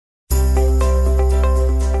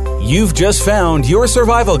You've just found your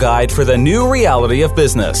survival guide for the new reality of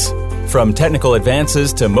business. From technical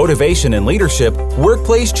advances to motivation and leadership,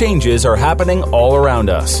 workplace changes are happening all around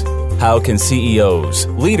us. How can CEOs,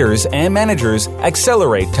 leaders, and managers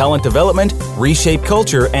accelerate talent development, reshape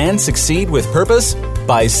culture, and succeed with purpose?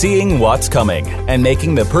 By seeing what's coming and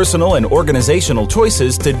making the personal and organizational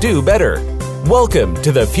choices to do better. Welcome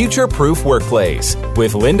to the Future Proof Workplace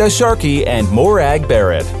with Linda Sharkey and Morag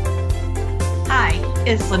Barrett. Hi,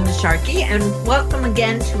 it's Linda Sharkey, and welcome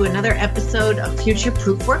again to another episode of Future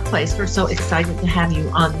Proof Workplace. We're so excited to have you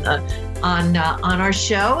on our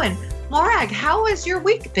show. And Morag, how has your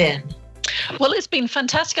week been? Well, it's been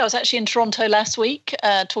fantastic. I was actually in Toronto last week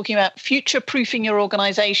talking about future-proofing your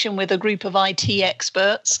organization with a group of IT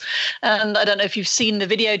experts. And I don't know if you've seen the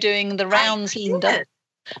video doing the rounds, Linda.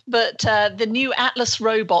 But the new Atlas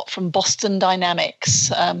robot from Boston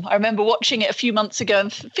Dynamics. I remember watching it a few months ago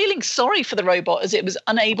and feeling sorry for the robot as it was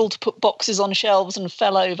unable to put boxes on shelves and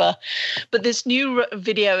fell over. But this new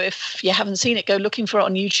video, if you haven't seen it, go looking for it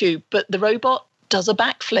on YouTube. But the robot does a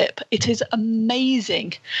backflip. It is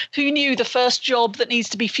amazing. Who knew the first job that needs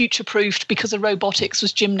to be future-proofed because of robotics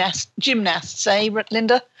was gymnasts, eh,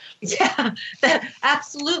 Linda? Yeah,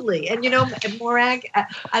 absolutely. And, Morag,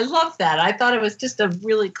 I love that. I thought it was just a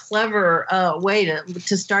really clever way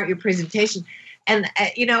to start your presentation. And,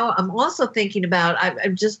 I'm also thinking about,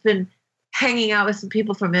 I've just been hanging out with some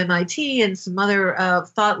people from MIT and some other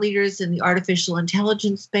thought leaders in the artificial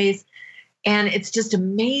intelligence space. And it's just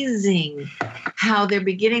amazing how they're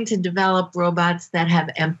beginning to develop robots that have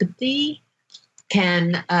empathy,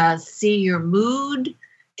 can see your mood,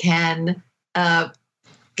 can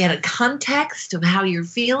get a context of how you're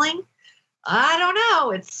feeling. I don't know.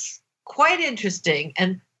 It's quite interesting.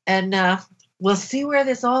 And we'll see where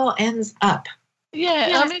this all ends up.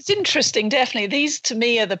 Yeah, I mean, it's interesting, definitely. These, to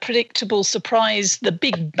me, are the predictable surprise, the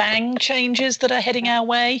big bang changes that are heading our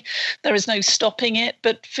way. There is no stopping it.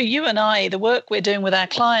 But for you and I, the work we're doing with our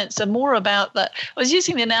clients are more about that. I was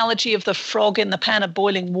using the analogy of the frog in the pan of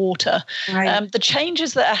boiling water. Right. The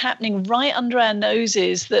changes that are happening right under our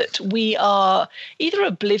noses that we are either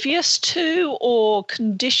oblivious to or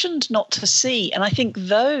conditioned not to see. And I think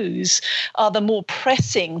those are the more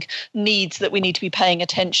pressing needs that we need to be paying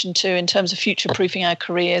attention to in terms of future-proofing our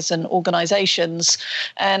careers and organizations.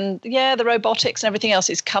 And yeah, the robotics and everything else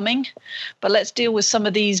is coming, but let's deal with some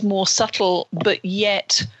of these more subtle but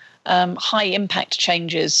yet high impact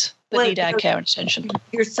changes that need our care and attention.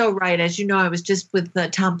 You're so right. As you know, I was just with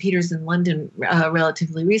Tom Peters in London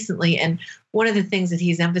relatively recently, and one of the things that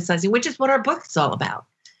he's emphasizing, which is what our book is all about,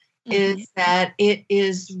 is that it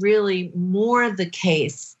is really more the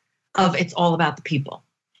case of it's all about the people.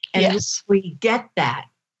 And yes, we get that.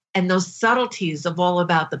 And those subtleties of all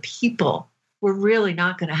about the people, we're really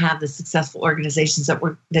not going to have the successful organizations that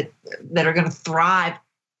are going to thrive,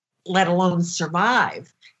 let alone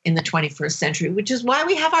survive in the 21st century, which is why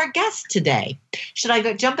we have our guest today. Should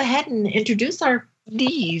I jump ahead and introduce our?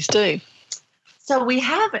 Please do. So we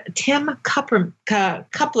have Tim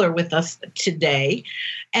Kupler with us today.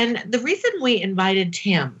 And the reason we invited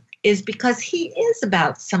Tim is because he is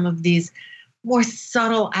about some of these more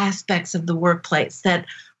subtle aspects of the workplace that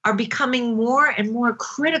are becoming more and more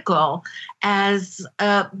critical as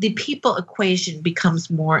the people equation becomes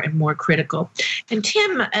more and more critical. And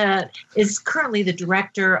Tim is currently the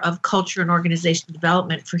Director of Culture and Organization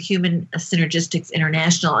Development for Human Synergistics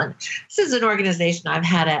International. And this is an organization I've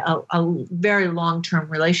had a very long-term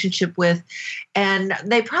relationship with. And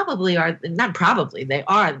they probably are, they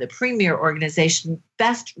are the premier organization,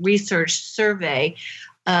 best research survey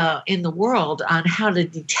in the world on how to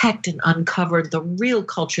detect and uncover the real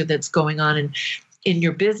culture that's going on in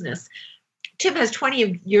your business. Tim has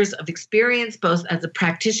 20 years of experience, both as a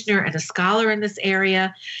practitioner and a scholar in this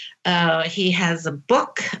area. He has a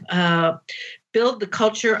book, Build the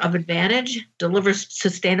Culture of Advantage, Delivers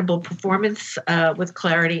Sustainable Performance with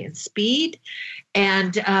Clarity and Speed.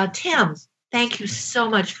 And Tim, thank you so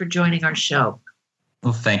much for joining our show.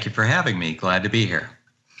 Well, thank you for having me. Glad to be here.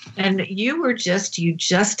 And you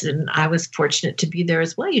just, and I was fortunate to be there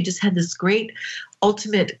as well. You just had this great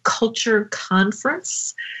Ultimate Culture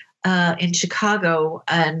Conference in Chicago,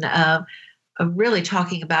 and really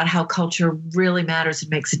talking about how culture really matters and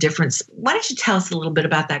makes a difference. Why don't you tell us a little bit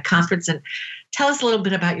about that conference and tell us a little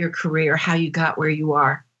bit about your career, how you got where you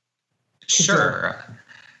are? Sure.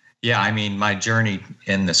 Yeah, I mean, my journey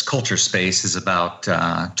in this culture space is about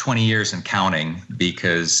 20 years and counting,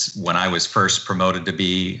 because when I was first promoted to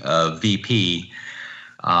be a VP,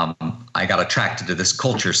 I got attracted to this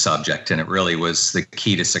culture subject, and it really was the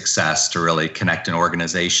key to success, to really connect an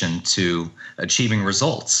organization to achieving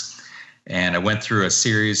results. And I went through a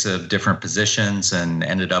series of different positions and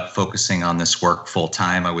ended up focusing on this work full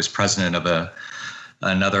time. I was president of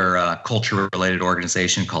another culture-related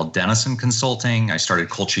organization called Denison Consulting. I started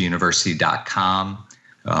cultureuniversity.com,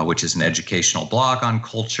 which is an educational blog on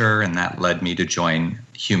culture, and that led me to join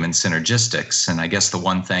Human Synergistics. And I guess the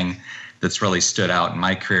one thing that's really stood out in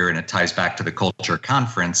my career, and it ties back to the Culture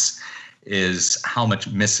Conference, is how much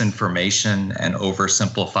misinformation and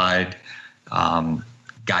oversimplified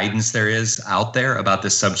guidance there is out there about the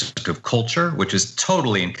subject of culture, which is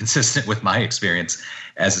totally inconsistent with my experience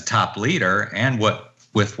as a top leader and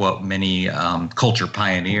with what many culture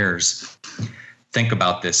pioneers think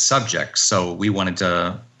about this subject. So we wanted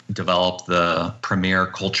to develop the premier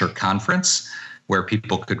culture conference where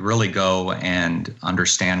people could really go and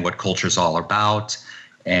understand what culture is all about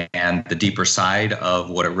and the deeper side of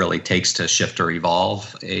what it really takes to shift or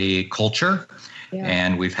evolve a culture. Yeah.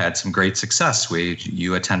 And we've had some great success.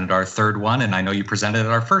 You attended our third one, and I know you presented at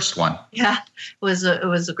our first one. Yeah, it was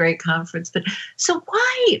a great conference. But so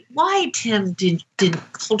why Tim did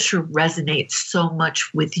culture resonate so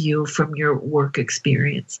much with you from your work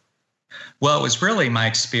experience? Well, it was really my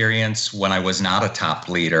experience when I was not a top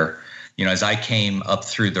leader. You know, as I came up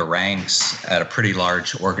through the ranks at a pretty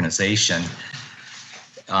large organization,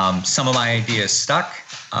 some of my ideas stuck,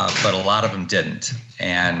 but a lot of them didn't.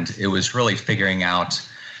 And it was really figuring out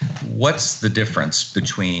what's the difference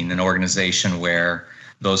between an organization where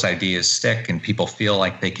those ideas stick and people feel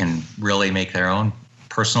like they can really make their own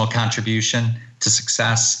personal contribution to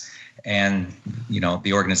success, and, you know,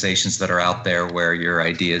 the organizations that are out there where your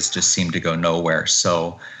ideas just seem to go nowhere.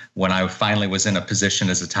 So when I finally was in a position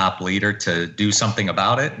as a top leader to do something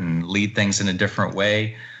about it and lead things in a different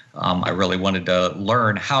way, I really wanted to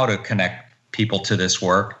learn how to connect people to this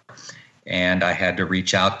work. And I had to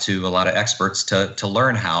reach out to a lot of experts to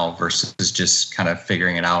learn how versus just kind of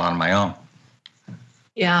figuring it out on my own.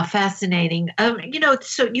 Yeah, fascinating.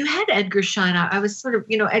 So you had Edgar Schein. I was sort of,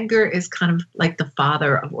 Edgar is kind of like the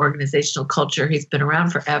father of organizational culture. He's been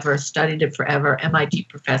around forever, studied it forever, MIT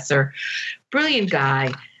professor, brilliant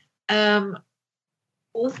guy. Why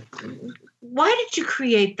did you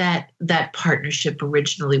create that partnership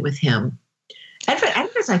originally with him?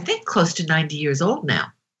 Edgar's, I think, close to 90 years old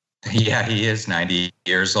now. Yeah, he is 90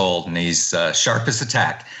 years old, and he's sharp as a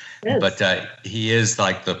tack. Yes. But he is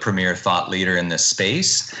like the premier thought leader in this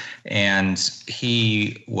space. And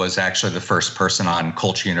he was actually the first person on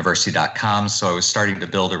cultureuniversity.com. So I was starting to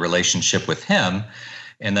build a relationship with him.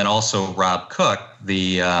 And then also Rob Cook,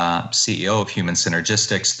 the CEO of Human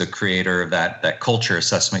Synergistics, the creator of that culture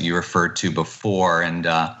assessment you referred to before. And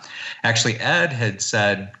actually, Ed had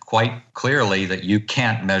said quite clearly that you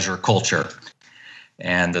can't measure culture,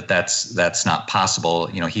 and that's not possible.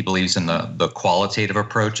 You know, he believes in the qualitative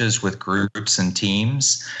approaches with groups and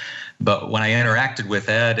teams. But when I interacted with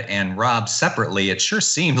Ed and Rob separately, it sure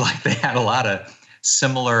seemed like they had a lot of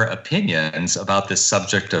similar opinions about this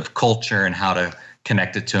subject of culture and how to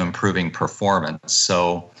connect it to improving performance.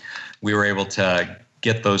 So we were able to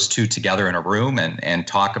get those two together in a room and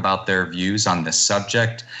talk about their views on this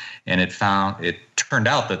subject. And it turned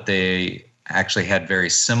out that they actually had very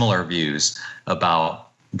similar views about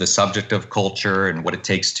the subject of culture and what it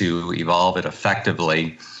takes to evolve it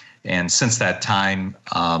effectively. And since that time,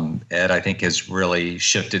 Ed, I think, has really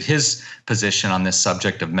shifted his position on this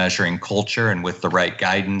subject of measuring culture, and with the right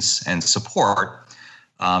guidance and support,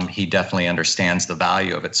 he definitely understands the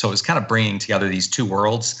value of it. So it's kind of bringing together these two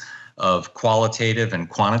worlds of qualitative and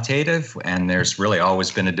quantitative, and there's really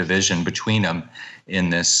always been a division between them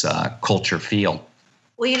in this culture field.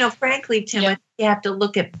 Well, frankly, Tim, yeah. You have to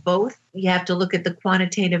look at both. You have to look at the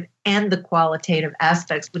quantitative and the qualitative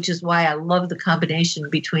aspects, which is why I love the combination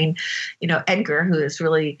between, Edgar, who is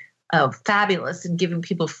really fabulous in giving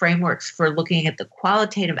people frameworks for looking at the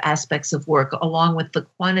qualitative aspects of work, along with the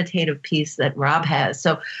quantitative piece that Rob has.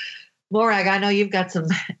 So, Morag, I know you've got some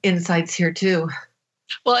insights here too.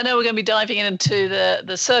 Well, I know we're going to be diving into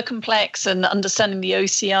the circumplex and understanding the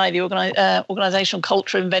OCI, the organizational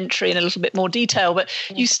culture inventory, in a little bit more detail. But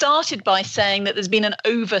you started by saying that there's been an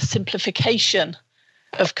oversimplification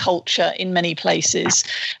of culture in many places,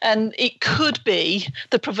 and it could be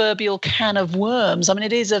the proverbial can of worms. I mean,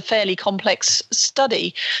 it is a fairly complex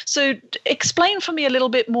study. So explain for me a little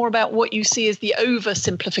bit more about what you see as the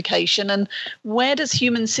oversimplification, and where does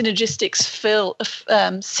Human Synergistics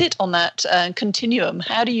sit on that continuum?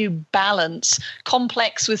 How do you balance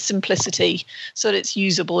complex with simplicity so that it's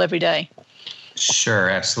usable every day? Sure,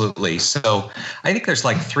 absolutely. So I think there's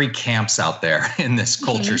like three camps out there in this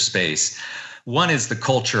culture space. One is the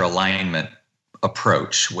culture alignment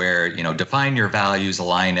approach where, define your values,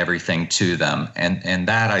 align everything to them. And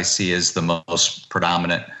that I see as the most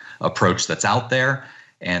predominant approach that's out there.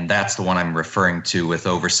 And that's the one I'm referring to with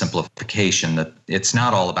oversimplification, that it's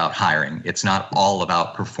not all about hiring. It's not all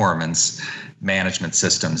about performance management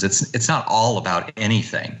systems. It's not all about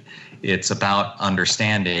anything. It's about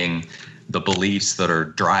understanding the beliefs that are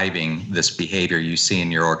driving this behavior you see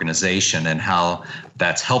in your organization and how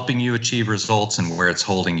that's helping you achieve results and where it's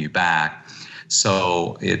holding you back.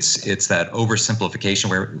 So it's that oversimplification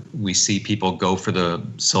where we see people go for the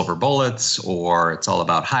silver bullets, or it's all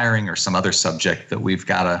about hiring or some other subject that we've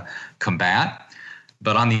got to combat.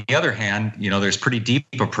 But on the other hand, there's pretty deep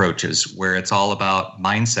approaches where it's all about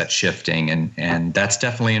mindset shifting, and that's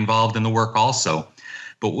definitely involved in the work also.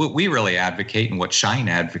 But what we really advocate and what Shine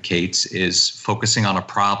advocates is focusing on a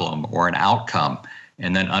problem or an outcome,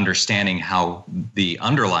 and then understanding how the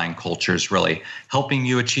underlying culture is really helping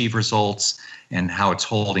you achieve results and how it's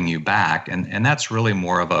holding you back. And that's really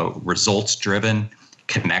more of a results-driven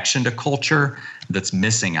connection to culture that's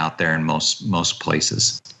missing out there in most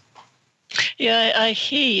places. Yeah, I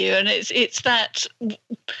hear you. And it's that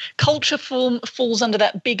culture falls under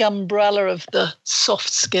that big umbrella of the soft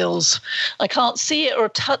skills. I can't see it or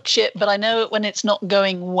touch it, but I know it when it's not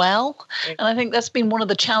going well. And I think that's been one of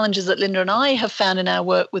the challenges that Linda and I have found in our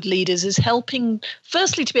work with leaders, is helping,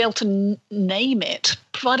 firstly, to be able to name it,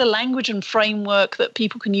 provide a language and framework that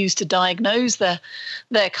people can use to diagnose their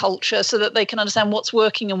culture so that they can understand what's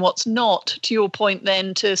working and what's not. To your point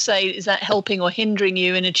then, to say, is that helping or hindering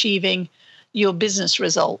you in achieving your business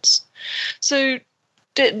results? So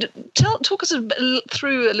talk us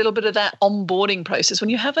through a little bit of that onboarding process. When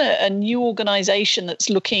you have a new organization that's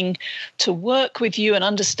looking to work with you and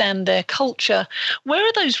understand their culture, where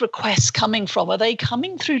are those requests coming from? Are they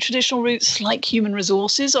coming through traditional routes like human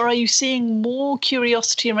resources, or are you seeing more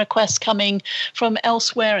curiosity and requests coming from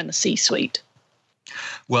elsewhere in the C-suite?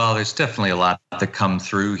 Well, there's definitely a lot that come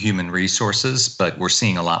through human resources, but we're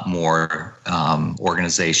seeing a lot more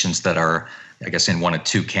organizations that are, I guess, in one of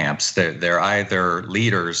two camps. They're either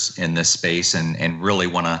leaders in this space and really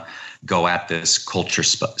want to go at this culture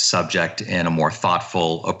subject in a more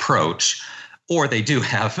thoughtful approach, or they do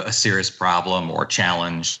have a serious problem or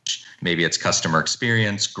challenge. Maybe it's customer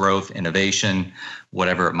experience, growth, innovation,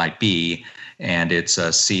 whatever it might be, and it's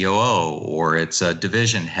a COO or it's a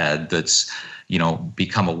division head that's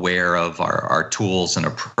become aware of our tools and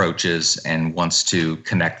approaches and wants to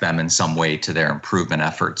connect them in some way to their improvement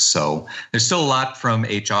efforts. So there's still a lot from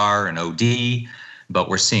HR and OD, but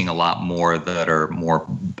we're seeing a lot more that are more,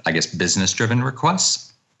 I guess, business-driven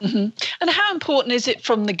requests. Mm-hmm. And how important is it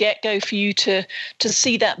from the get-go for you to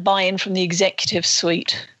see that buy-in from the executive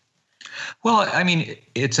suite? Well, I mean,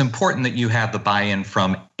 it's important that you have the buy-in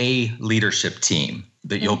from a leadership team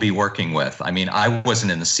that you'll be working with. I mean, I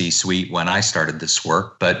wasn't in the C-suite when I started this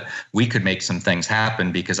work, but we could make some things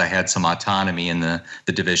happen because I had some autonomy in the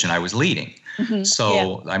division I was leading. Mm-hmm.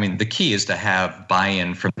 So, yeah. I mean, the key is to have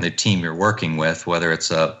buy-in from the team you're working with, whether it's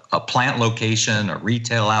a plant location, a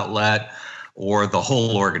retail outlet, or the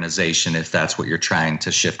whole organization, if that's what you're trying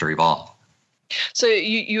to shift or evolve. So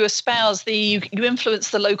you espouse you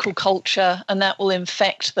influence the local culture, and that will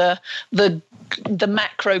infect the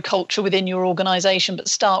macro culture within your organization, but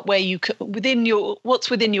start where what's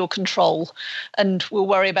within your control, and we'll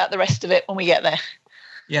worry about the rest of it when we get there.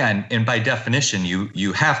 Yeah, and by definition,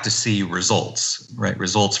 you have to see results, right?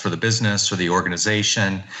 Results for the business or the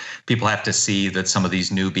organization. People have to see that some of these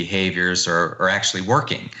new behaviors are actually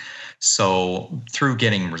working. So through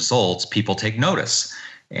getting results, people take notice.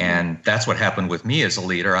 And that's what happened with me as a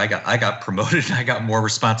leader. I got promoted and I got more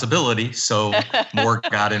responsibility. So more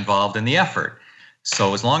got involved in the effort.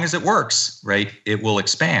 So as long as it works, right, it will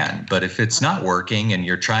expand. But if it's not working and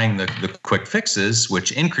you're trying the quick fixes,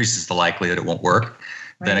 which increases the likelihood it won't work,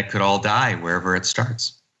 right, then it could all die wherever it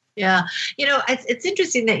starts. Yeah. It's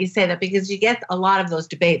interesting that you say that, because you get a lot of those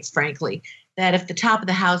debates, frankly, that if the top of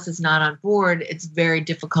the house is not on board, it's very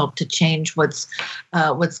difficult to change what's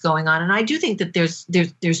going on. And I do think that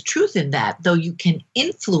there's truth in that, though you can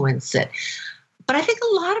influence it. But I think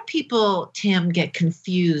a lot of people, Tim, get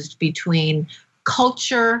confused between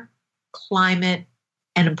culture, climate,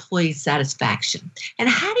 and employee satisfaction. And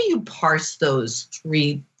how do you parse those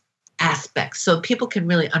three aspects so people can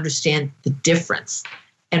really understand the difference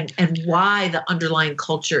and why the underlying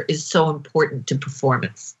culture is so important to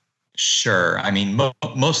performance? Sure. I mean,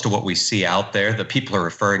 most of what we see out there that people are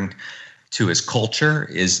referring to as culture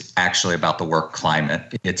is actually about the work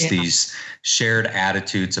climate. It's these shared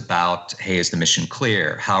attitudes about, hey, is the mission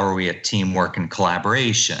clear? How are we at teamwork and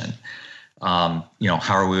collaboration? How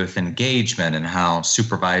are we with engagement and how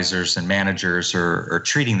supervisors and managers are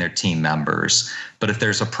treating their team members? But if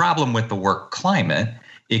there's a problem with the work climate,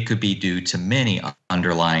 it could be due to many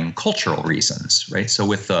underlying cultural reasons, right? So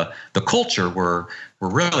with the culture, we're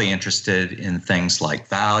really interested in things like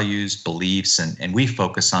values, beliefs, and we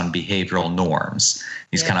focus on behavioral norms,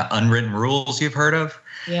 these kind of unwritten rules you've heard of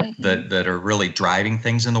that are really driving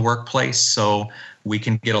things in the workplace. So we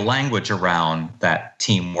can get a language around that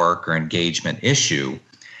teamwork or engagement issue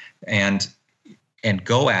and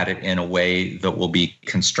go at it in a way that will be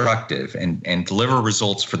constructive and deliver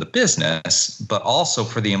results for the business, but also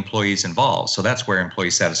for the employees involved. So that's where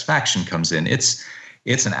employee satisfaction comes in. It's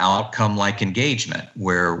an outcome like engagement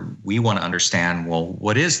where we want to understand, well,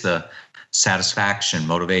 what is the satisfaction,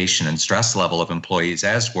 motivation, and stress level of employees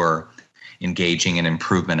as we're engaging in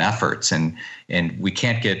improvement efforts. And we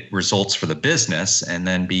can't get results for the business and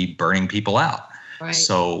then be burning people out. Right.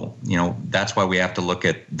 So, that's why we have to look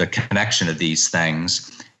at the connection of these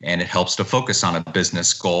things, and it helps to focus on a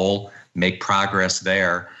business goal, make progress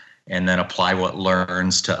there, and then apply what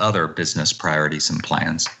learns to other business priorities and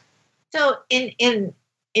plans. So in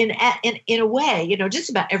a way,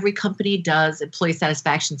 just about every company does employee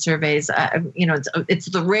satisfaction surveys. It's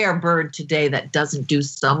the rare bird today that doesn't do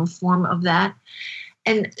some form of that.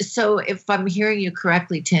 And so if I'm hearing you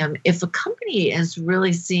correctly, Tim, if a company is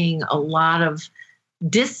really seeing a lot of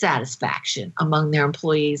dissatisfaction among their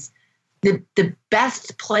employees, the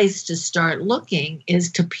best place to start looking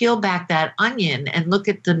is to peel back that onion and look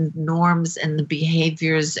at the norms and the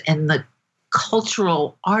behaviors and the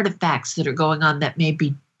cultural artifacts that are going on that may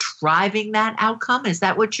be driving that outcome. Is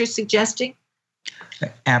that what you're suggesting?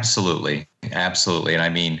 Absolutely. Absolutely. And I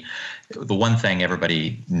mean, the one thing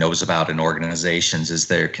everybody knows about in organizations is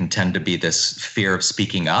there can tend to be this fear of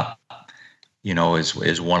speaking up,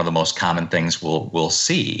 is one of the most common things we'll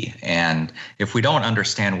see. And if we don't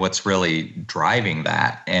understand what's really driving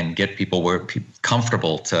that and get people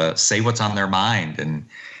comfortable to say what's on their mind and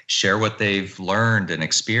share what they've learned and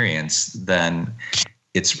experienced, then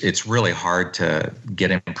it's really hard to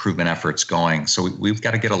get improvement efforts going. So we've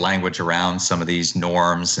got to get a language around some of these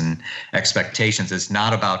norms and expectations. It's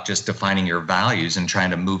not about just defining your values and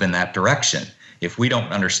trying to move in that direction. If we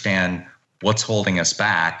don't understand what's holding us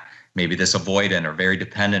back, maybe this avoidant or very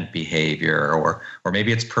dependent behavior, or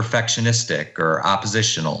maybe it's perfectionistic or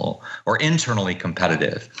oppositional or internally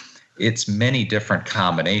competitive. It's many different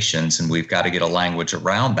combinations, and we've got to get a language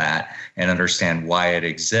around that and understand why it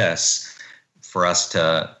exists for us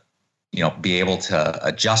to, be able to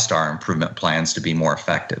adjust our improvement plans to be more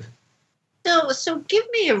effective. So give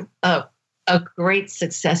me a great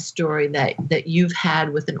success story that you've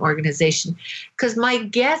had with an organization, because my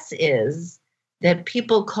guess is that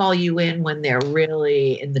people call you in when they're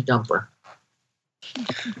really in the dumper.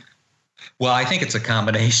 Well, I think it's a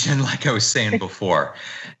combination, like I was saying before.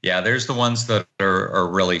 Yeah, there's the ones that are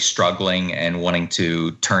really struggling and wanting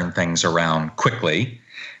to turn things around quickly.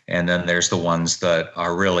 And then there's the ones that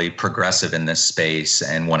are really progressive in this space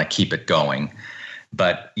and want to keep it going.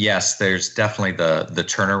 But yes, there's definitely the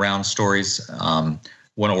turnaround stories.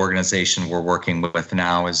 One organization we're working with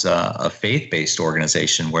now is a faith-based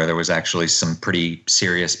organization where there was actually some pretty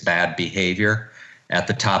serious bad behavior at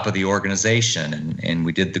the top of the organization. And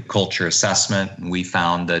we did the culture assessment, and we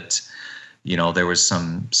found that, there was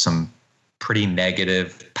some pretty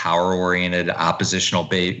negative, power-oriented, oppositional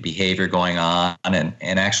behavior going on, and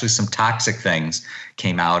actually some toxic things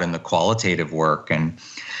came out in the qualitative work. And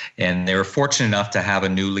they were fortunate enough to have a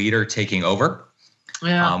new leader taking over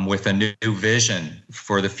with a new vision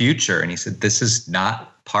for the future. And he said, this is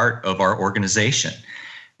not part of our organization.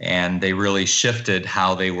 And they really shifted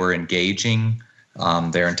how they were engaging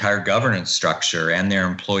their entire governance structure and their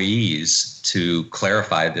employees to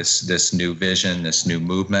clarify this new vision, this new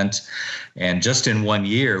movement. And just in 1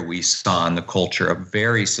 year, we saw in the culture a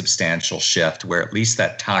very substantial shift where at least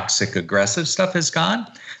that toxic, aggressive stuff has gone.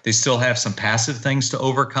 They still have some passive things to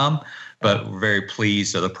overcome, but we're very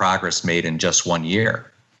pleased with the progress made in just 1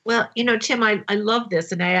 year. Well, Tim, I love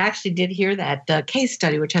this. And I actually did hear that case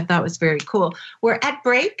study, which I thought was very cool. We're at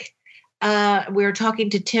break. We're talking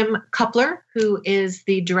to Tim Coupler, who is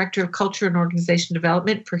the Director of Culture and Organization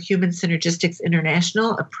Development for Human Synergistics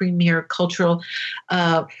International, a premier cultural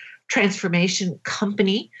transformation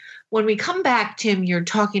company. When we come back, Tim, you're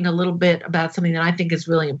talking a little bit about something that I think is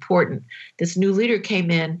really important. This new leader came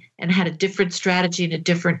in and had a different strategy and a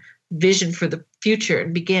different vision for the future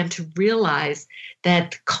and began to realize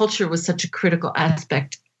that culture was such a critical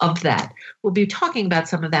aspect of that. We'll be talking about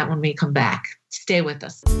some of that when we come back. Stay with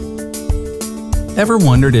us. Ever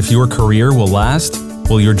wondered if your career will last?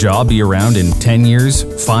 Will your job be around in 10 years,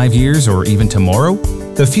 5 years, or even tomorrow?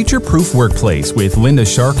 The Future Proof Workplace with Linda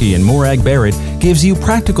Sharkey and Morag Barrett gives you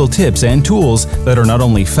practical tips and tools that are not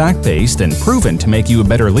only fact-based and proven to make you a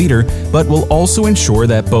better leader, but will also ensure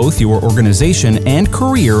that both your organization and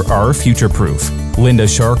career are future-proof. Linda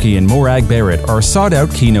Sharkey and Morag Barrett are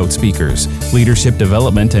sought-out keynote speakers, leadership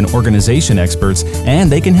development and organization experts,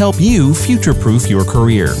 and they can help you future-proof your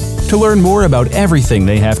career. To learn more about everything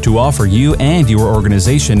they have to offer you and your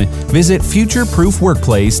organization, visit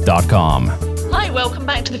futureproofworkplace.com. Hi, welcome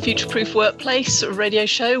back to the Future Proof Workplace radio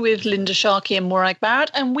show with Linda Sharkey and Morag Barrett.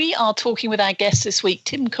 And we are talking with our guest this week,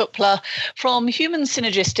 Tim Kupler from Human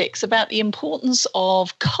Synergistics, about the importance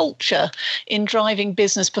of culture in driving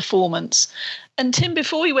business performance. And Tim,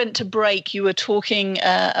 before we went to break, you were talking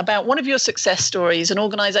about one of your success stories, an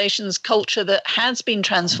organization's culture that has been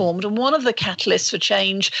transformed. And one of the catalysts for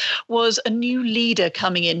change was a new leader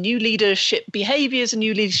coming in, new leadership behaviors, a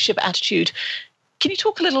new leadership attitude. Can you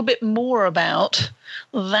talk a little bit more about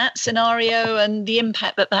that scenario and the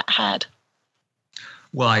impact that that had?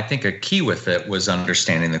 Well, I think a key with it was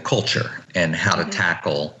understanding the culture and how to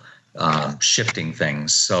tackle shifting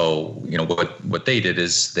things. So, what they did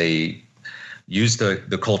is they used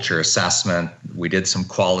the culture assessment. We did some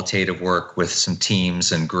qualitative work with some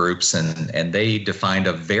teams and groups, and they defined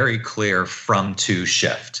a very clear from-to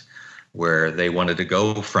shift, where they wanted to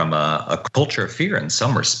go from a culture of fear in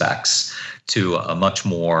some respects to a much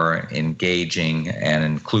more engaging and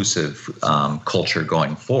inclusive culture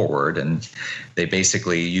going forward. And they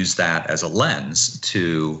basically use that as a lens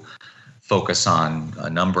to focus on a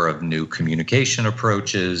number of new communication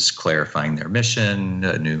approaches, clarifying their mission,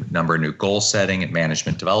 a number of new goal setting and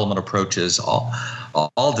management development approaches,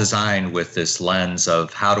 all designed with this lens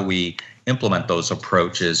of how do we implement those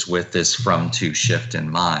approaches with this from-to shift in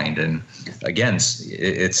mind. And again,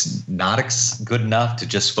 it's not good enough to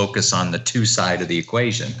just focus on the to side of the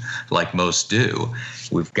equation like most do.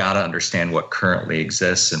 We've got to understand what currently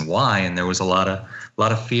exists and why. And there was a lot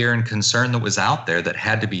of fear and concern that was out there that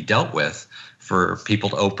had to be dealt with for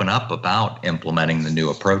people to open up about implementing the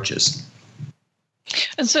new approaches.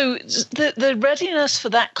 And so the readiness for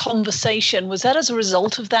that conversation, was that as a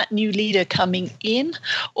result of that new leader coming in,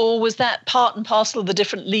 or was that part and parcel of the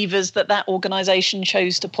different levers that organization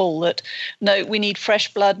chose to pull, that, no, we need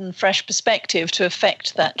fresh blood and fresh perspective to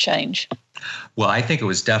affect that change? Well, I think it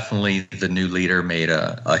was definitely the new leader made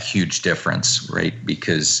a huge difference, right?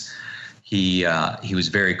 Because he was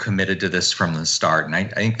very committed to this from the start. And I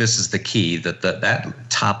think this is the key, that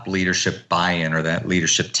top leadership buy-in, or that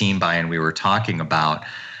leadership team buy-in we were talking about,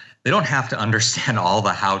 they don't have to understand all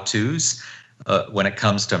the how-tos when it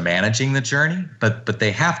comes to managing the journey, but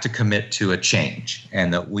they have to commit to a change,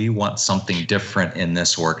 and that we want something different in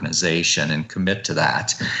this organization and commit to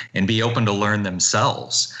that and be open to learn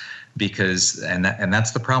themselves. Because and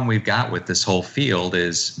that's the problem we've got with this whole field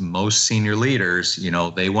is most senior leaders,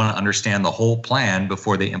 they want to understand the whole plan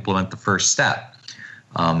before they implement the first step.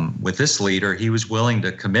 With this leader, he was willing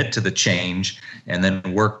to commit to the change and then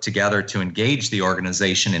work together to engage the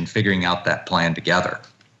organization in figuring out that plan together.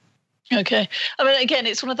 Okay. I mean, again,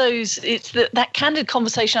 it's one of those, it's that candid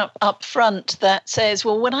conversation up front that says,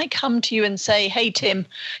 well, when I come to you and say, hey, Tim,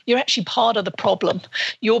 you're actually part of the problem.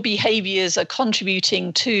 Your behaviors are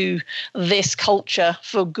contributing to this culture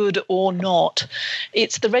for good or not.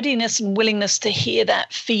 It's the readiness and willingness to hear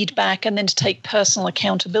that feedback and then to take personal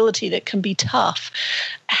accountability that can be tough.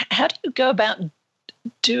 How do you go about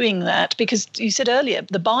doing that? Because you said earlier,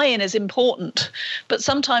 the buy-in is important, but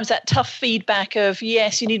sometimes that tough feedback of,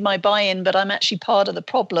 yes, you need my buy-in, but I'm actually part of the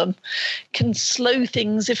problem, can slow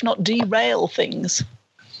things, if not derail things.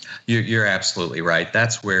 You're absolutely right.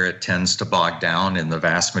 That's where it tends to bog down in the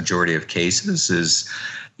vast majority of cases is,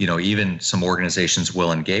 even some organizations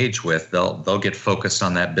will engage with, they'll get focused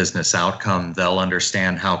on that business outcome. They'll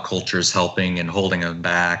understand how culture is helping and holding them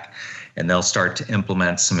back, and they'll start to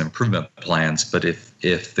implement some improvement plans. But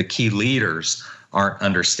if the key leaders aren't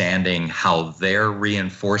understanding how they're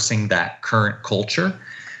reinforcing that current culture,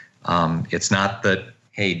 it's not that,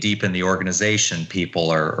 hey, deep in the organization, people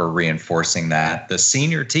are reinforcing that. The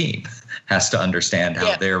senior team has to understand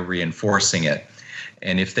how they're reinforcing it.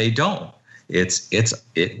 And if they don't,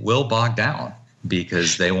 it will bog down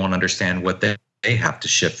because they won't understand what they have to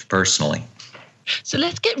shift personally. So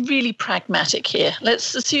let's get really pragmatic here.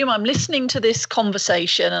 Let's assume I'm listening to this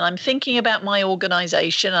conversation and I'm thinking about my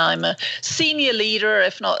organization. I'm a senior leader,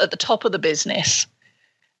 if not at the top of the business.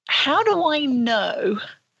 How do I know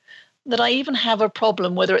that I even have a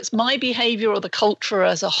problem, whether it's my behavior or the culture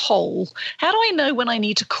as a whole? How do I know when I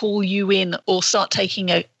need to call you in or start taking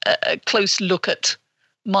a close look at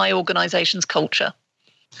my organization's culture?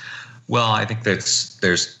 Well, I think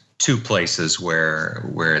there's two places where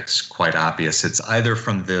it's quite obvious. It's either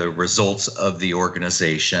from the results of the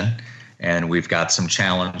organization, and we've got some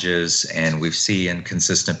challenges and we see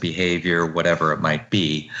inconsistent behavior, whatever it might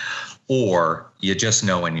be, or you just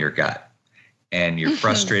know in your gut and you're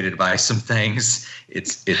frustrated by some things.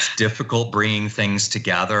 It's difficult bringing things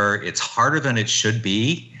together. It's harder than it should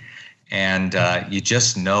be. And you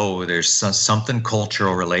just know there's something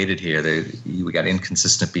cultural related here. We got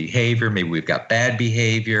inconsistent behavior. Maybe we've got bad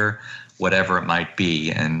behavior, whatever it might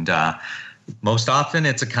be. And most often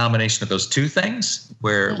it's a combination of those two things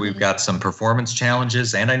where we've got some performance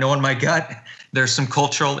challenges. And I know in my gut there's some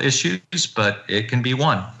cultural issues, but it can be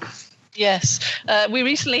one. Yes. We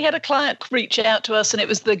recently had a client reach out to us, and it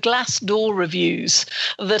was the Glassdoor reviews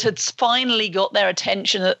that had finally got their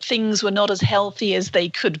attention, that things were not as healthy as they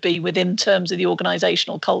could be within terms of the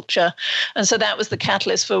organizational culture. And so that was the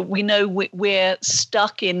catalyst for, we know we're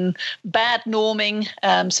stuck in bad norming,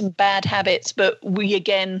 some bad habits, but we,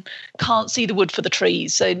 again, can't see the wood for the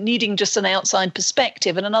trees. So needing just an outside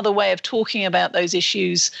perspective and another way of talking about those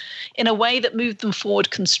issues in a way that moved them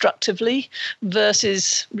forward constructively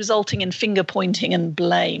versus resulting in finger pointing and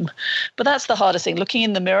blame. But that's the hardest thing, looking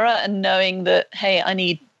in the mirror and knowing that, hey, I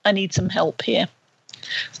need some help here.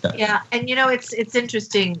 Yeah, and it's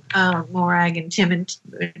interesting, Morag and Tim, and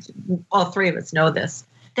all three of us know this,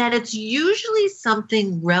 that it's usually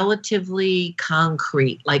something relatively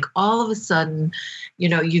concrete, like all of a sudden,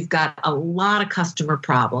 you've got a lot of customer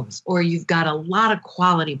problems, or you've got a lot of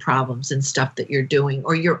quality problems and stuff that you're doing,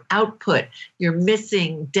 or your output, you're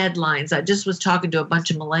missing deadlines. I just was talking to a bunch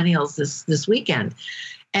of millennials this weekend,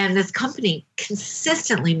 and this company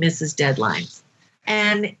consistently misses deadlines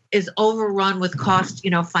and is overrun with cost,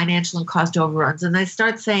 financial and cost overruns. And they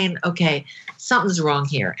start saying, okay, something's wrong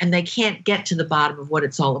here. And they can't get to the bottom of what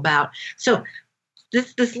it's all about. So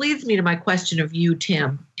this leads me to my question of you,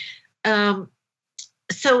 Tim.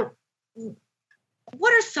 So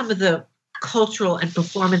what are some of the cultural and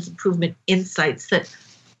performance improvement insights that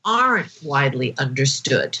aren't widely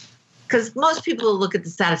understood? Because most people look at the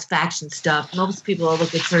satisfaction stuff. Most people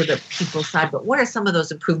look at sort of the people side. But what are some of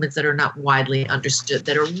those improvements that are not widely understood,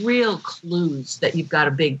 that are real clues that you've got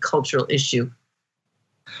a big cultural issue?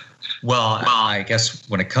 Well, I guess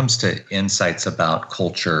when it comes to insights about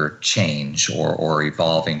culture change or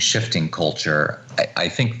evolving, shifting culture, I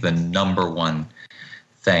think the number one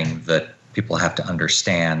thing that people have to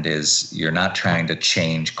understand is you're not trying to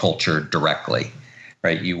change culture directly,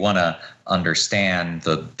 right? You want to understand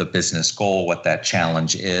the business goal, what that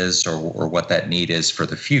challenge is, or what that need is for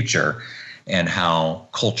the future, and how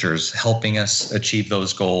culture's helping us achieve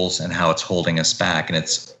those goals and how it's holding us back. And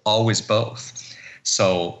it's always both.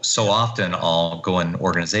 So often I'll go in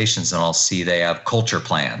organizations and I'll see they have culture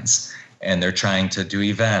plans, and they're trying to do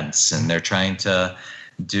events and they're trying to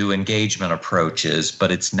do engagement approaches,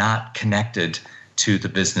 but it's not connected to the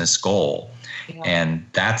business goal. Yeah. And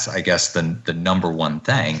that's, I guess, the number one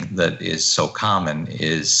thing that is so common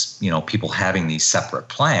is, people having these separate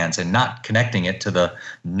plans and not connecting it to the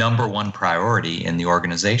number one priority in the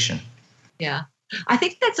organization. Yeah. I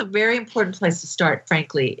think that's a very important place to start,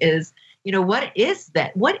 frankly, is, what is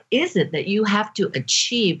that? What is it that you have to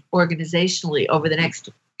achieve organizationally over the next,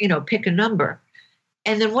 pick a number?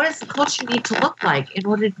 And then what does the culture need to look like in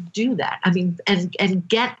order to do that? I mean, and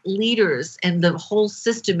get leaders and the whole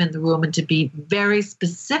system in the room and to be very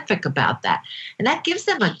specific about that. And that gives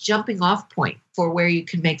them a jumping off point for where you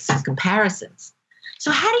can make some comparisons. So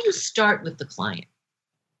how do you start with the client?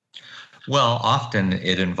 Well, often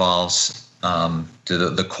it involves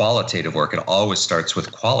the qualitative work. It always starts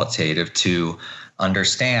with qualitative to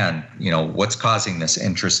understand, what's causing this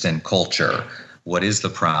interest in culture. What is the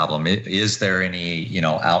problem? Is there any,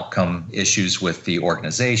 outcome issues with the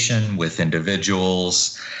organization, with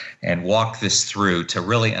individuals, and walk this through to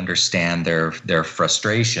really understand their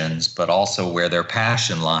frustrations, but also where their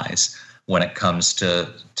passion lies when it comes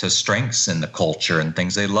to strengths in the culture and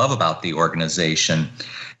things they love about the organization.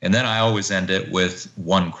 And then I always end it with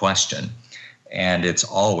one question. And it's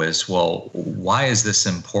always, well, why is this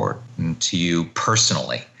important to you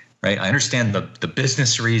personally? Right? I understand the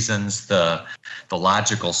business reasons, the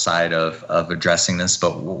logical side of addressing this,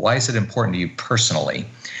 but why is it important to you personally?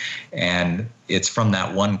 And it's from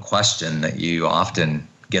that one question that you often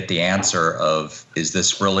get the answer of, is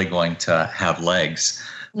this really going to have legs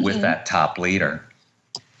with that top leader?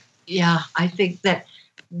 Yeah, I think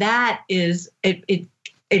that is, it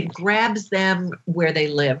grabs them where they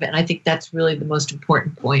live. And I think that's really the most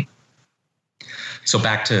important point. So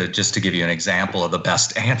back to, just to give you an example of the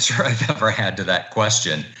best answer I've ever had to that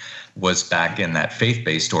question, was back in that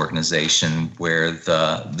faith-based organization where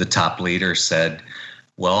the top leader said,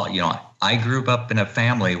 well, I grew up in a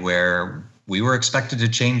family where we were expected to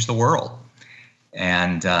change the world.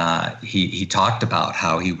 And he talked about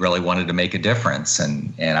how he really wanted to make a difference.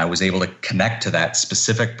 And I was able to connect to that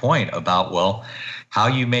specific point about, well, how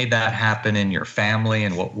you made that happen in your family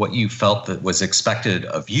and what you felt that was expected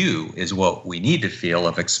of you is what we need to feel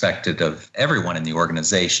expected of everyone in the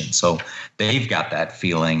organization. So they've got that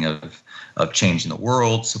feeling of changing the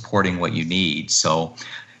world, supporting what you need. So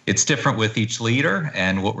it's different with each leader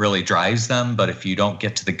and what really drives them. But if you don't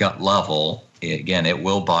get to the gut level, again, it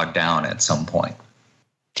will bog down at some point.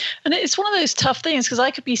 And it's one of those tough things because I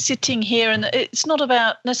could be sitting here and it's not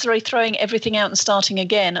about necessarily throwing everything out and starting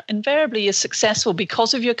again. Invariably, you're successful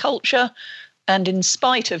because of your culture and in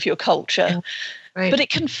spite of your culture. Yeah, right. But it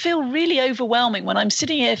can feel really overwhelming when I'm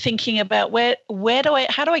sitting here thinking about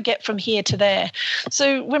how do I get from here to there?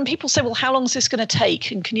 So when people say, well, how long is this going to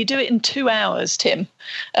take? And can you do it in 2 hours, Tim?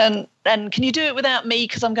 And can you do it without me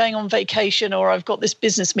because I'm going on vacation or I've got this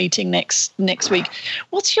business meeting next week?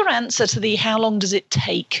 What's your answer to the how long does it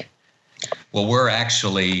take? Well, we're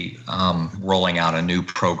actually rolling out a new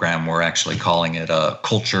program. We're actually calling it a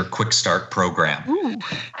Culture Quick Start program. Ooh,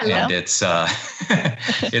 and it's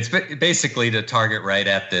it's basically to target right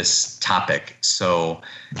at this topic. So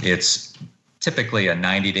it's typically a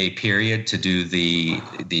 90-day period to do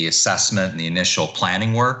the assessment and the initial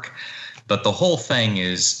planning work. But the whole thing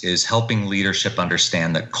is helping leadership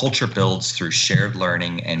understand that culture builds through shared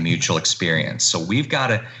learning and mutual experience. So we've got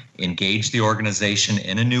to engage the organization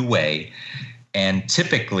in a new way, and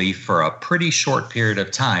typically for a pretty short period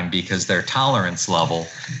of time, because their tolerance level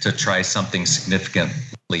to try something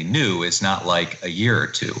significantly new is not like a year or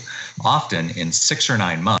two. Often in 6 or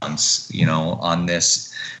 9 months, on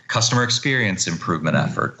this customer experience improvement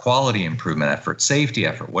effort, quality improvement effort, safety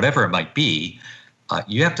effort, whatever it might be,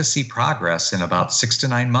 you have to see progress in about 6 to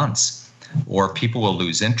 9 months, or people will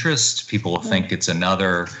lose interest. People will think it's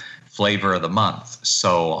another flavor of the month.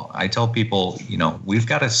 So I tell people, we've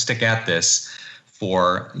got to stick at this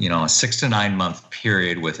for, a 6 to 9 month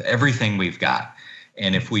period with everything we've got.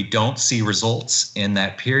 And if we don't see results in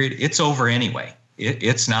that period, it's over anyway.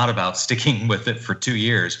 It's not about sticking with it for 2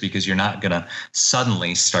 years because you're not going to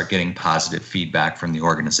suddenly start getting positive feedback from the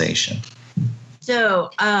organization.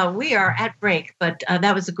 So we are at break, but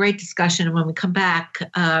that was a great discussion. And when we come back,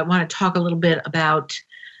 I want to talk a little bit about,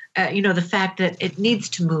 the fact that it needs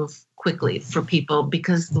to move quickly for people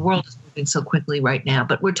because the world is moving so quickly right now.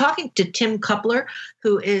 But we're talking to Tim Kupler,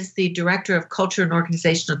 who is the Director of Culture and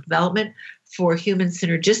Organizational Development for Human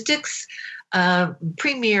Synergistics,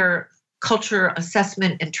 premier culture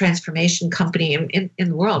assessment and transformation company in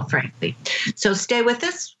the world, frankly. So stay with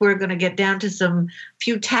us. We're going to get down to some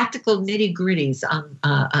few tactical nitty-gritties on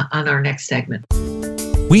our next segment.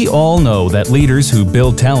 We all know that leaders who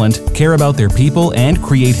build talent, care about their people, and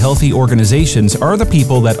create healthy organizations are the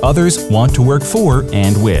people that others want to work for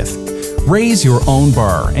and with. Raise your own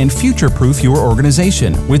bar and future-proof your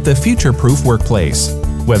organization with the Future-Proof Workplace.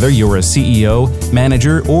 Whether you're a CEO,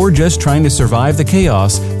 manager, or just trying to survive the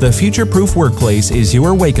chaos, the Future-Proof Workplace is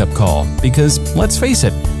your wake-up call because, let's face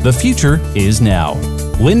it, the future is now.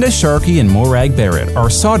 Linda Sharkey and Morag Barrett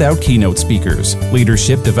are sought-out keynote speakers,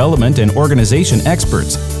 leadership development and organization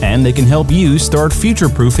experts, and they can help you start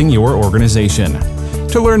future-proofing your organization.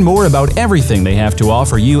 To learn more about everything they have to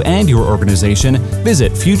offer you and your organization,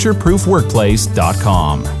 visit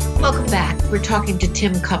futureproofworkplace.com. Welcome back. We're talking to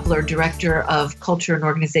Tim Kupler, Director of Culture and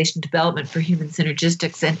Organization Development for Human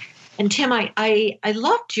Synergistics. And Tim, I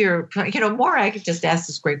loved your, Morag just asked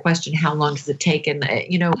this great question, how long does it take? And,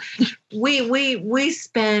 we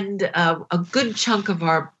spend a good chunk of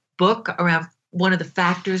our book around one of the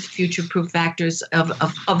factors, future-proof factors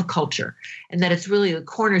of culture, and that it's really the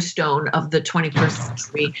cornerstone of the 21st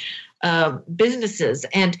century businesses.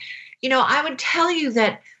 And, I would tell you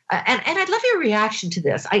that, and I'd love your reaction to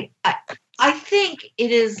this. I think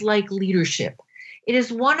it is like leadership. It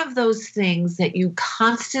is one of those things that you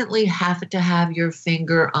constantly have to have your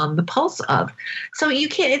finger on the pulse of. So you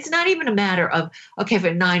can't, it's not even a matter of, okay,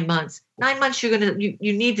 for 9 months,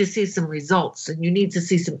 you need to see some results and you need to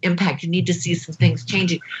see some impact. You need to see some things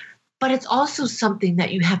changing. But it's also something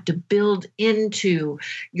that you have to build into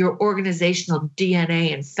your organizational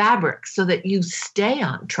DNA and fabric so that you stay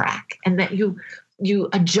on track and that you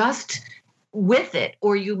adjust with it,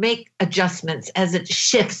 or you make adjustments as it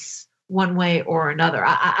shifts one way or another.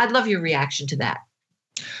 I'd love your reaction to that.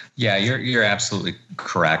 Yeah, you're absolutely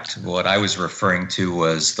correct. What I was referring to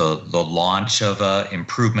was the launch of a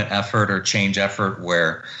improvement effort or change effort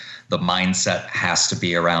where the mindset has to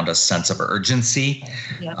be around a sense of urgency,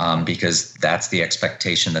 because that's the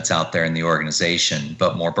expectation that's out there in the organization.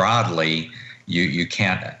 But more broadly, you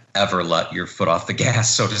can't ever let your foot off the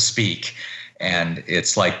gas, so to speak. And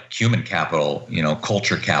it's like human capital,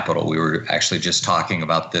 culture capital. We were actually just talking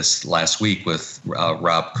about this last week with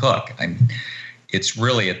Rob Cook. It's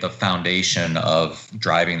really at the foundation of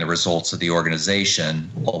driving the results of the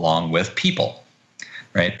organization along with people,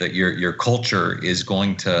 right? That your culture is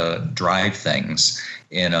going to drive things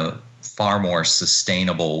in a far more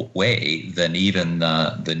sustainable way than even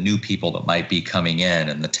the new people that might be coming in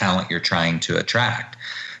and the talent you're trying to attract.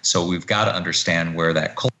 So we've got to understand where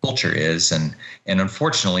that culture is. And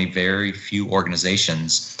unfortunately, very few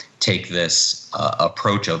organizations take this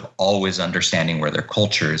approach of always understanding where their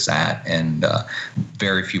culture is at. And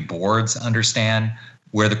very few boards understand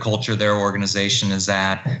where the culture of their organization is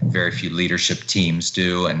at. Very few leadership teams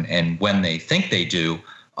do. And when they think they do,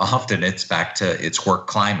 often it's back to its work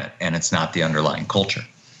climate and it's not the underlying culture.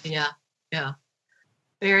 Yeah.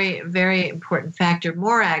 Very, very important factor.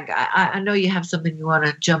 Morag, I know you have something you want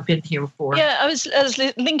to jump in here for. Yeah, I was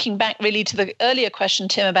linking back really to the earlier question,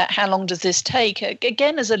 Tim, about how long does this take?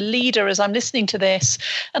 Again, as a leader, as I'm listening to this,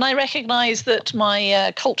 and I recognize that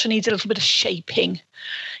my culture needs a little bit of shaping.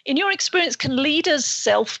 In your experience, can leaders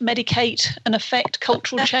self-medicate and affect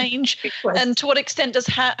cultural change? And to what extent does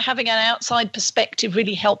having an outside perspective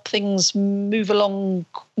really help things move along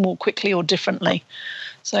more quickly or differently?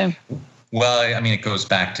 Well, it goes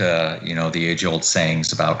back to, the age-old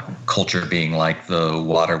sayings about culture being like the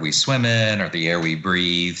water we swim in or the air we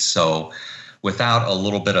breathe. So without a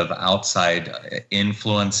little bit of outside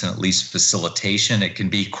influence and at least facilitation, it can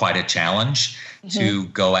be quite a challenge to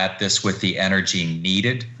go at this with the energy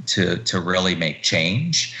needed to really make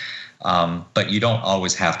change. But you don't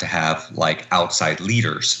always have to have like outside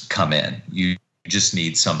leaders come in. You just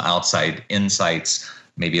need some outside insights,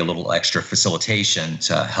 maybe a little extra facilitation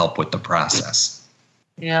to help with the process.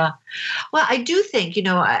 Yeah. Well, I do think,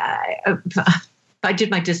 I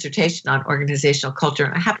did my dissertation on organizational culture,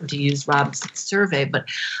 and I happened to use Rob's survey, but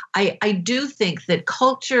I do think that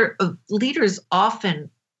leaders often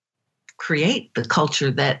create the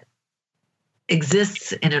culture that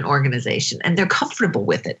exists in an organization, and they're comfortable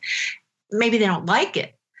with it. Maybe they don't like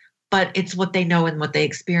it, but it's what they know and what they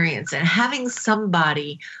experience. And having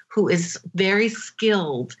somebody who is very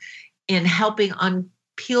skilled in helping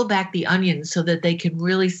peel back the onion so that they can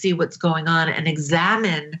really see what's going on and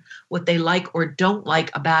examine what they like or don't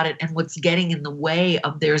like about it and what's getting in the way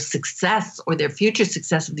of their success or their future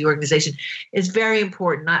success of the organization is very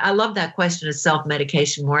important. I love that question of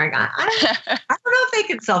self-medication, Morag. I don't know if they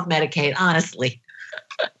can self-medicate, honestly.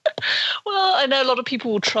 Well, I know a lot of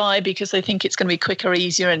people will try because they think it's going to be quicker,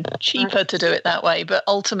 easier, and cheaper to do it that way. But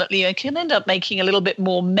ultimately, it can end up making a little bit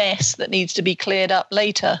more mess that needs to be cleared up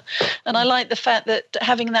later. And I like the fact that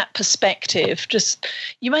having that perspective,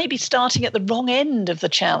 you may be starting at the wrong end of the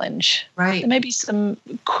challenge. Right. There may be some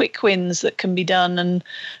quick wins that can be done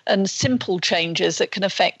and simple changes that can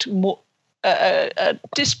affect more. A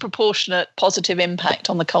disproportionate positive impact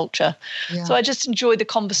on the culture. Yeah. So I just enjoy the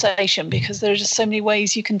conversation because there are just so many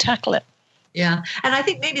ways you can tackle it. Yeah. And I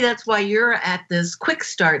think maybe that's why you're at this quick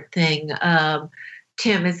start thing,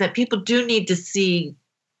 Tim, is that people do need to see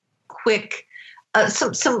quick,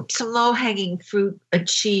 some low-hanging fruit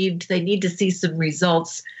achieved. They need to see some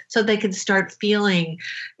results so they can start feeling,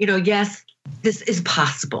 yes, this is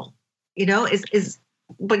possible.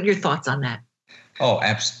 What are your thoughts on that? Oh,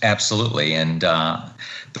 absolutely. And the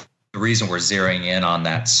reason we're zeroing in on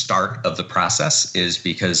that start of the process is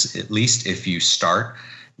because at least if you start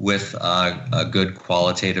with a good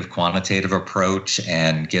quantitative approach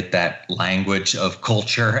and get that language of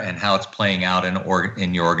culture and how it's playing out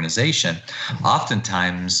in your organization,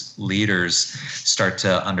 oftentimes leaders start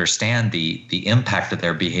to understand the impact of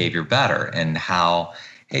their behavior better and how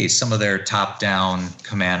some of their top-down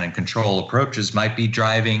command and control approaches might be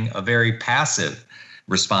driving a very passive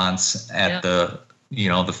response at the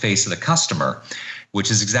face of the customer,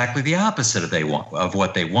 which is exactly the opposite of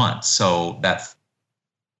what they want. So that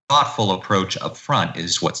thoughtful approach up front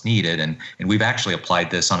is what's needed. And we've actually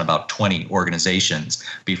applied this on about 20 organizations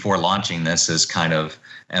before launching this as kind of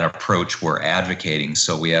an approach we're advocating.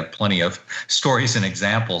 So we have plenty of stories and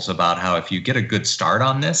examples about how if you get a good start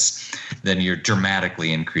on this, then you're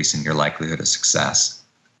dramatically increasing your likelihood of success.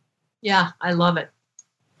 Yeah, I love it.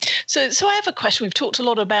 So I have a question. We've talked a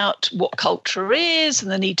lot about what culture is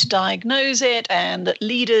and the need to diagnose it, and that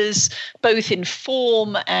leaders both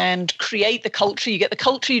inform and create the culture. You get the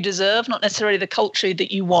culture you deserve, not necessarily the culture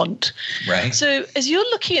that you want. Right. So as you're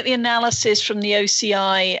looking at the analysis from the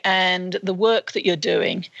OCI and the work that you're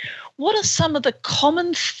doing, what are some of the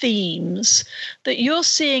common themes that you're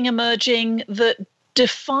seeing emerging that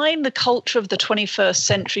define the culture of the 21st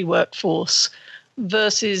century workforce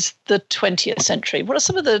versus the 20th century? What are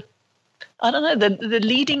some of the, the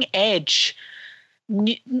leading edge,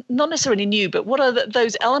 not necessarily new, but what are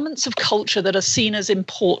those elements of culture that are seen as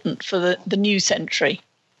important for the new century?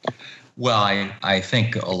 Well, I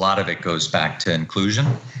think a lot of it goes back to inclusion.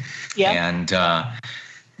 Yeah. And,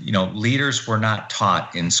 leaders were not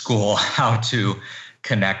taught in school how to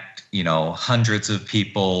connect hundreds of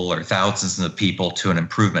people or thousands of people to an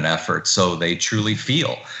improvement effort. So they truly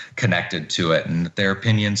feel connected to it and that their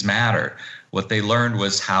opinions matter. What they learned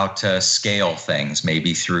was how to scale things,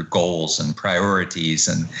 maybe through goals and priorities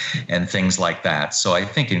and things like that. So I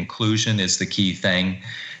think inclusion is the key thing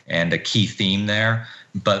and a key theme there.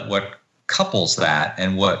 But what couples that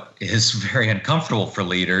and what is very uncomfortable for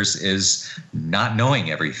leaders is not knowing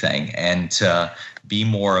everything and to be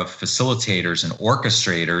more of facilitators and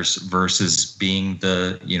orchestrators versus being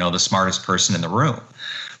the smartest person in the room,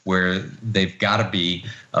 where they've got to be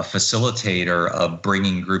a facilitator of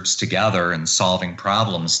bringing groups together and solving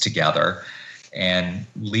problems together. And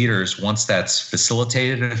leaders, once that's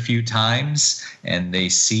facilitated a few times and they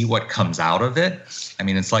see what comes out of it,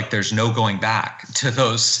 it's like there's no going back to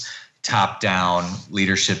those top-down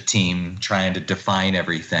leadership team trying to define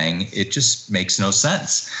everything. It just makes no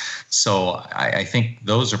sense. So I think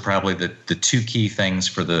those are probably the two key things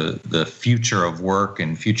for the future of work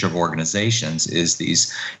and future of organizations is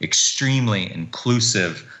these extremely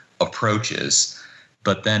inclusive approaches,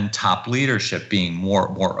 but then top leadership being more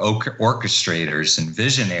orchestrators and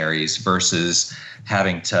visionaries versus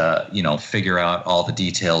having to, figure out all the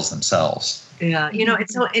details themselves. Yeah,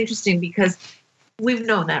 it's so interesting because we've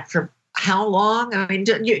known that for how long?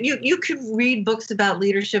 You can read books about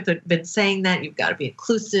leadership that have been saying that you've got to be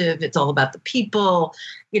inclusive. It's all about the people.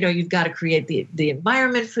 You've got to create the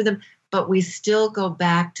environment for them. But we still go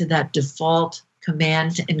back to that default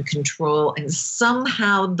command and control. And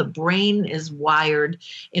somehow the brain is wired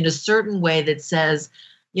in a certain way that says,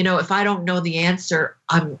 if I don't know the answer,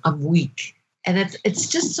 I'm weak. And it's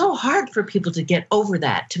just so hard for people to get over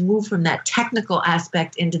that, to move from that technical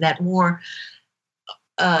aspect into that more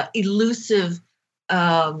elusive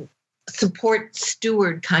support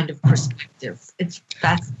steward kind of perspective. It's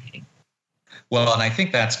fascinating. Well, and I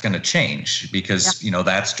think that's going to change because,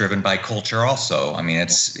 that's driven by culture also.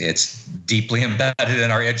 It's deeply embedded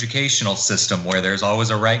in our educational system where there's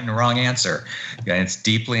always a right and a wrong answer. And it's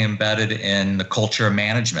deeply embedded in the culture of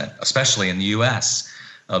management, especially in the U.S.,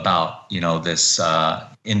 about, this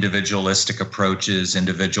individualistic approaches,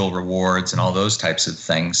 individual rewards, and all those types of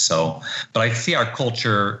things. So, but I see our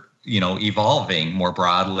culture, evolving more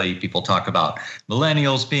broadly. People talk about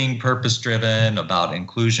millennials being purpose-driven, about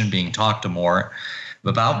inclusion being talked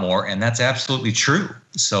about more, and that's absolutely true.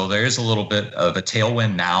 So there's a little bit of a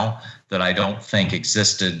tailwind now that I don't think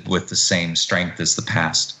existed with the same strength as the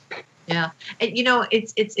past. Yeah. And,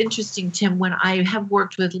 it's interesting, Tim, when I have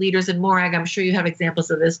worked with leaders in Morag, I'm sure you have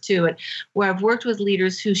examples of this too, and where I've worked with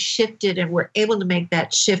leaders who shifted and were able to make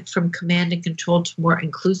that shift from command and control to more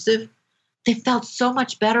inclusive, they felt so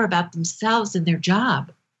much better about themselves and their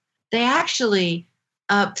job. They actually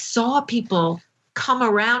saw people come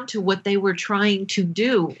around to what they were trying to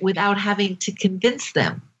do without having to convince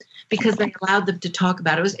them, because they allowed them to talk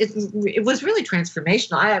about it. It was really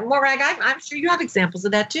transformational. Morag, I'm sure you have examples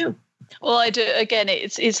of that too. Well, I do. Again,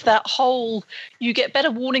 it's that whole, you get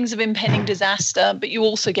better warnings of impending disaster, but you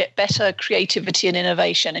also get better creativity and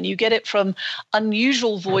innovation. And you get it from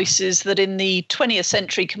unusual voices that in the 20th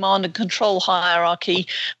century command and control hierarchy,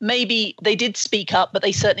 maybe they did speak up, but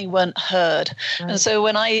they certainly weren't heard. Right. And so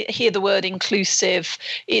when I hear the word inclusive,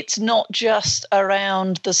 it's not just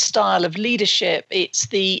around the style of leadership, it's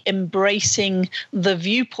the embracing the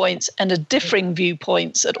viewpoints and the differing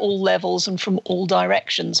viewpoints at all levels and from all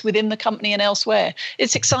directions within the company and elsewhere.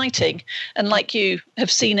 It's exciting. And like you have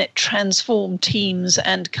seen it transform teams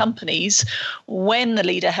and companies when the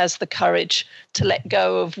leader has the courage to let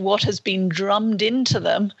go of what has been drummed into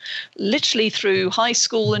them, literally through high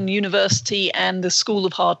school and university and the school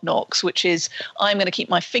of hard knocks, which is, I'm going to keep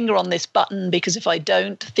my finger on this button because if I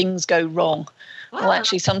don't, things go wrong. Wow. Well,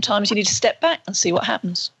 actually, sometimes you need to step back and see what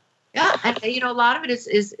happens. Yeah, and a lot of it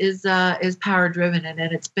is power driven, and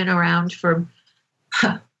it's been around for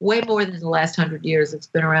way more than the last 100 years. It's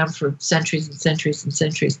been around for centuries and centuries and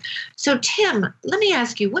centuries. So, Tim, let me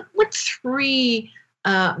ask you, what three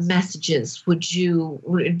messages do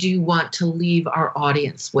you want to leave our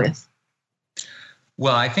audience with?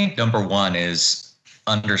 Well, I think number one is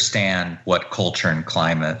understand what culture and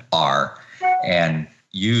climate are and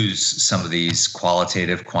use some of these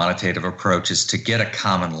qualitative, quantitative approaches to get a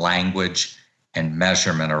common language and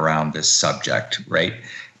measurement around this subject, right?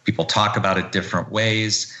 People talk about it different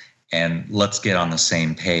ways, and let's get on the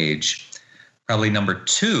same page. Probably number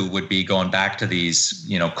two would be going back to these,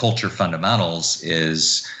 culture fundamentals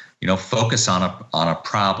is, focus on a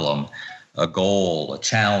problem, a goal, a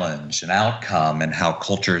challenge, an outcome, and how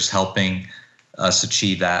culture is helping us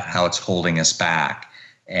achieve that, how it's holding us back,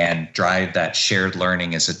 and drive that shared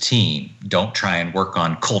learning as a team. Don't try and work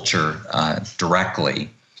on culture directly.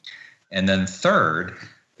 And then third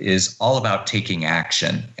is all about taking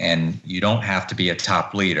action, and you don't have to be a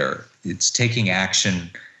top leader. It's taking action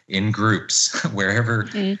in groups, wherever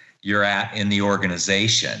you're at in the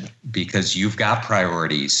organization, because you've got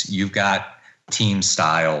priorities, you've got team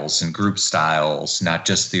styles and group styles, not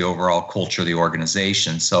just the overall culture of the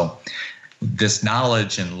organization. So this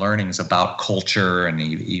knowledge and learnings about culture and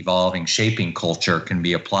evolving, shaping culture can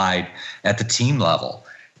be applied at the team level.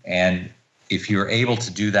 And if you're able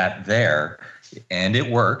to do that there, and it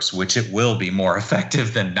works, which it will be more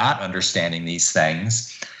effective than not understanding these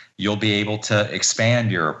things, you'll be able to expand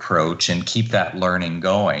your approach and keep that learning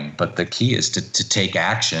going. But the key is to take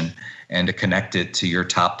action and to connect it to your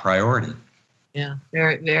top priority. Yeah,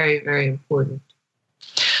 very, very, very important.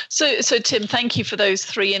 So Tim, thank you for those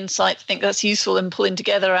three insights. I think that's useful in pulling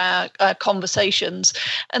together our conversations.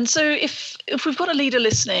 And so if we've got a leader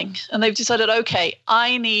listening and they've decided, okay,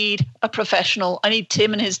 I need a professional, I need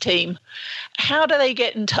Tim and his team, how do they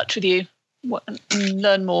get in touch with you and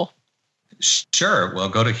learn more? Sure. Well,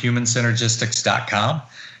 go to humansynergistics.com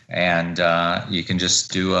and you can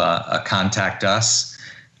just do a contact us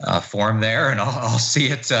form there, and I'll see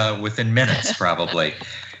it within minutes probably.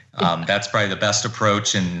 That's probably the best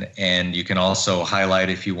approach. And you can also highlight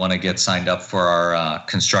if you want to get signed up for our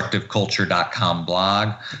constructiveculture.com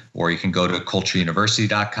blog, or you can go to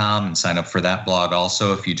cultureuniversity.com and sign up for that blog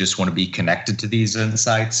also if you just want to be connected to these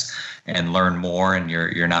insights and learn more and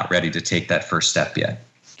you're not ready to take that first step yet.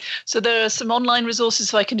 So there are some online resources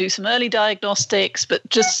so I can do some early diagnostics, but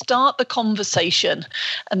just start the conversation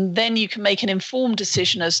and then you can make an informed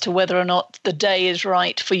decision as to whether or not the day is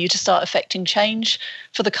right for you to start affecting change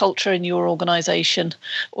for the culture in your organization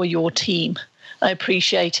or your team. I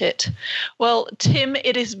appreciate it. Well, Tim,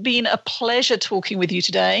 it has been a pleasure talking with you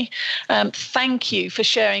today. Thank you for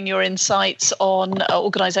sharing your insights on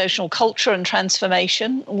organizational culture and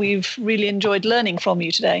transformation. We've really enjoyed learning from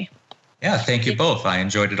you today. Yeah, thank you both. I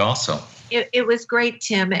enjoyed it also. It was great,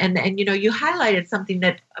 Tim. And you highlighted something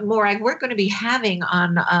that, Morag, we're going to be having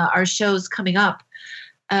on our shows coming up.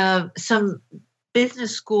 Some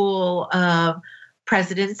business school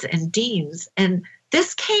presidents and deans. And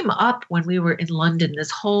this came up when we were in London,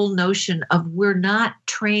 this whole notion of we're not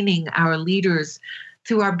training our leaders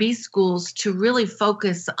through our B schools to really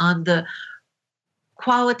focus on the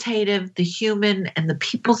qualitative, the human, and the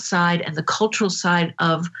people side and the cultural side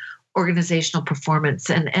of organizational performance.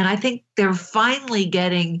 And I think they're finally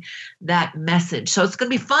getting that message. So it's going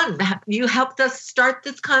to be fun. You helped us start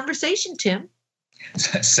this conversation, Tim.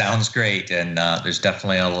 Sounds great. And there's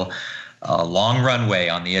definitely a long runway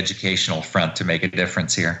on the educational front to make a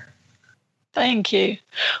difference here. Thank you.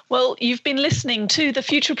 Well, you've been listening to The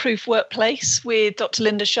Future-Proof Workplace with Dr.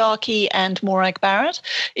 Linda Sharkey and Morag Barrett.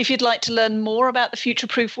 If you'd like to learn more about The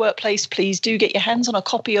Future-Proof Workplace, please do get your hands on a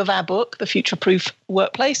copy of our book, The Future-Proof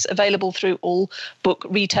Workplace, available through all book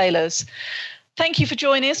retailers. Thank you for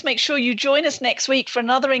joining us. Make sure you join us next week for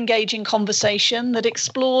another engaging conversation that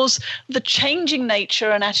explores the changing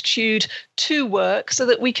nature and attitude to work so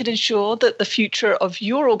that we can ensure that the future of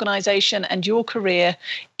your organization and your career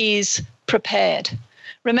is prepared.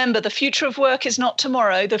 Remember, the future of work is not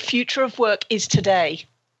tomorrow. The future of work is today.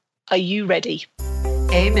 Are you ready?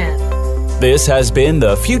 Amen. This has been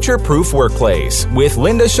The Future-Proof Workplace with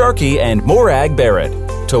Linda Sharkey and Morag Barrett.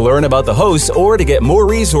 To learn about the hosts or to get more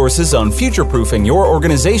resources on future-proofing your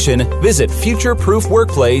organization, visit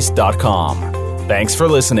futureproofworkplace.com. Thanks for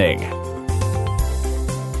listening.